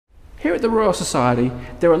Here at the Royal Society,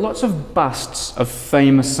 there are lots of busts of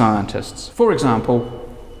famous scientists. For example,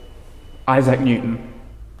 Isaac Newton,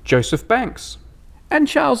 Joseph Banks, and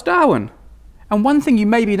Charles Darwin. And one thing you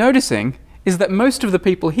may be noticing is that most of the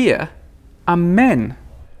people here are men.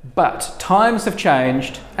 But times have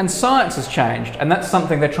changed and science has changed, and that's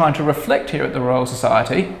something they're trying to reflect here at the Royal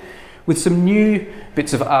Society with some new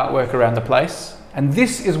bits of artwork around the place. And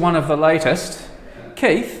this is one of the latest.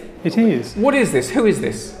 Keith? It is. What is this? Who is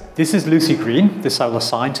this? This is Lucie Green, the solar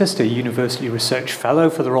scientist, a university research fellow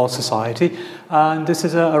for the Royal Society, and this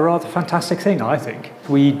is a rather fantastic thing, I think.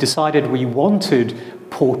 We decided we wanted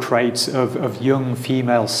portraits of young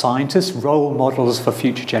female scientists, role models for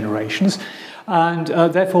future generations, and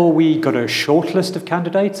therefore we got a short list of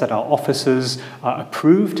candidates that our officers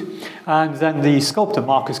approved, and then the sculptor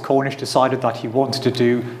Marcus Cornish decided that he wanted to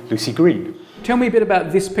do Lucie Green. Tell me a bit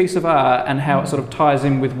about this piece of art and how it sort of ties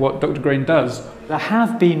in with what Dr. Green does. There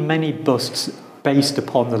have been many busts based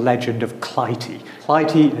upon the legend of Clytie.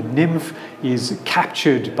 Clytie, a nymph, is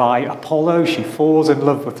captured by Apollo. She falls in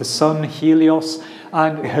love with the sun, Helios,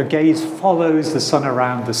 and her gaze follows the sun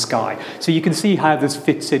around the sky. So you can see how this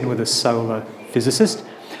fits in with a solar physicist.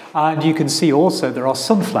 And you can see also there are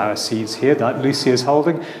sunflower seeds here that Lucie is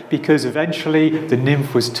holding, because eventually the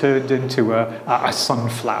nymph was turned into a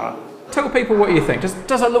sunflower. Tell people what you think.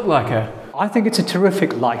 Does it look like her? I think it's a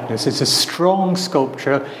terrific likeness. It's a strong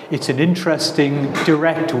sculpture. It's an interesting,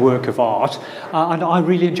 direct work of art, and I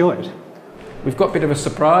really enjoy it. We've got a bit of a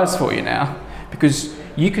surprise for you now, because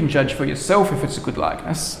you can judge for yourself if it's a good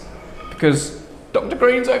likeness, because Dr.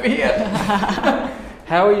 Green's over here.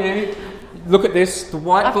 How are you? Look at this, the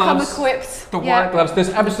white gloves. I've come equipped. The white gloves. There's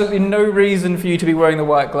absolutely no reason for you to be wearing the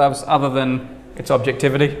white gloves other than it's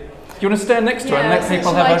objectivity. Do you want to stand next to her and let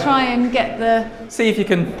people have a... I try and get the... See if you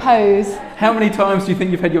can... pose. How many times do you think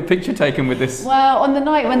you've had your picture taken with this? Well, on the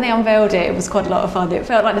night when they unveiled it, it was quite a lot of fun. It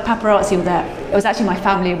felt like the paparazzi were there. It was actually my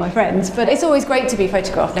family and my friends, but it's always great to be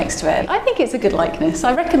photographed next to it. I think it's a good likeness.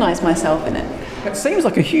 I recognise myself in it. It seems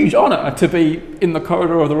like a huge honour to be in the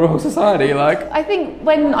corridor of the Royal Society, like... I think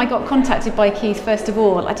when I got contacted by Keith, first of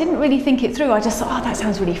all, I didn't really think it through. I just thought, oh, that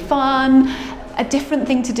sounds really fun. A different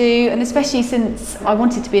thing to do, and especially since I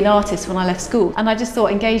wanted to be an artist when I left school, and I just thought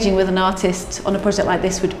engaging with an artist on a project like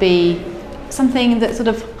this would be something that sort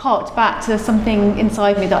of harked back to something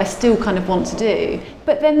inside me that I still kind of want to do.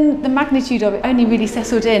 But then the magnitude of it only really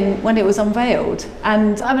settled in when it was unveiled,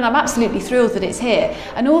 and I mean, I'm absolutely thrilled that it's here.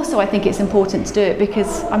 And also I think it's important to do it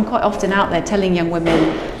because I'm quite often out there telling young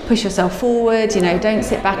women, push yourself forward, you know, don't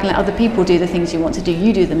sit back and let other people do the things you want to do,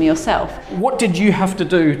 you do them yourself. What did you have to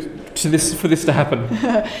do for this to happen?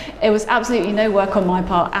 It was absolutely no work on my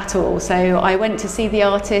part at all. So I went to see the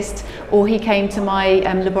artist, or he came to my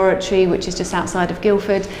laboratory, which is just outside of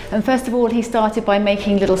Guilford, and first of all he started by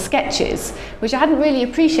making little sketches, which I hadn't really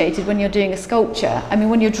appreciated when you're doing a sculpture. I mean,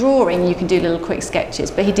 when you're drawing you can do little quick sketches,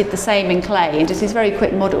 but he did the same in clay and just these very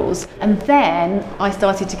quick models. And then I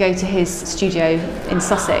started to go to his studio in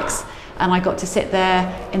Sussex, and I got to sit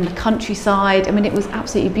there in the countryside. I mean, it was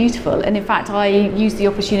absolutely beautiful. And in fact, I used the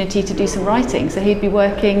opportunity to do some writing. So he'd be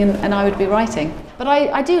working and I would be writing. But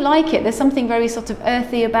I do like it. There's something very sort of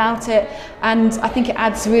earthy about it. And I think it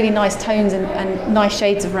adds really nice tones and nice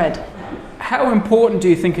shades of red. How important do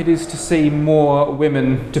you think it is to see more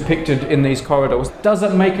women depicted in these corridors? Does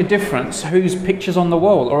it make a difference whose picture's on the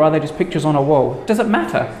wall, or are they just pictures on a wall? Does it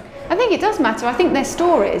matter? I think it does matter. I think they're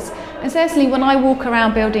stories. And certainly when I walk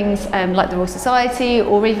around buildings like the Royal Society,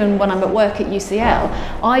 or even when I'm at work at UCL,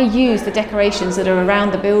 I use the decorations that are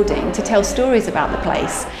around the building to tell stories about the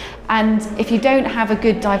place. And if you don't have a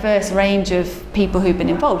good diverse range of people who've been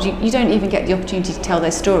involved, you don't even get the opportunity to tell their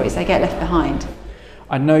stories. They get left behind.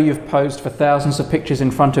 I know you've posed for thousands of pictures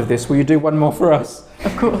in front of this. Will you do one more for us?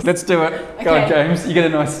 Of course. Let's do it. Okay. Go on, James. You get a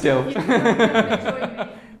nice still.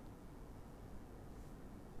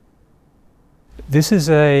 This is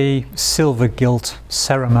a silver gilt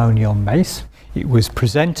ceremonial mace. It was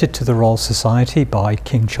presented to the Royal Society by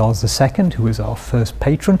King Charles II, who was our first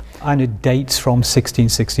patron, and it dates from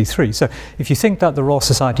 1663. So if you think that the Royal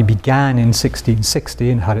Society began in 1660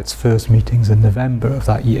 and had its first meetings in November of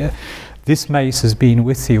that year, this mace has been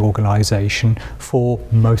with the organisation for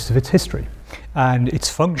most of its history. And its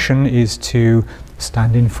function is to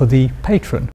stand in for the patron.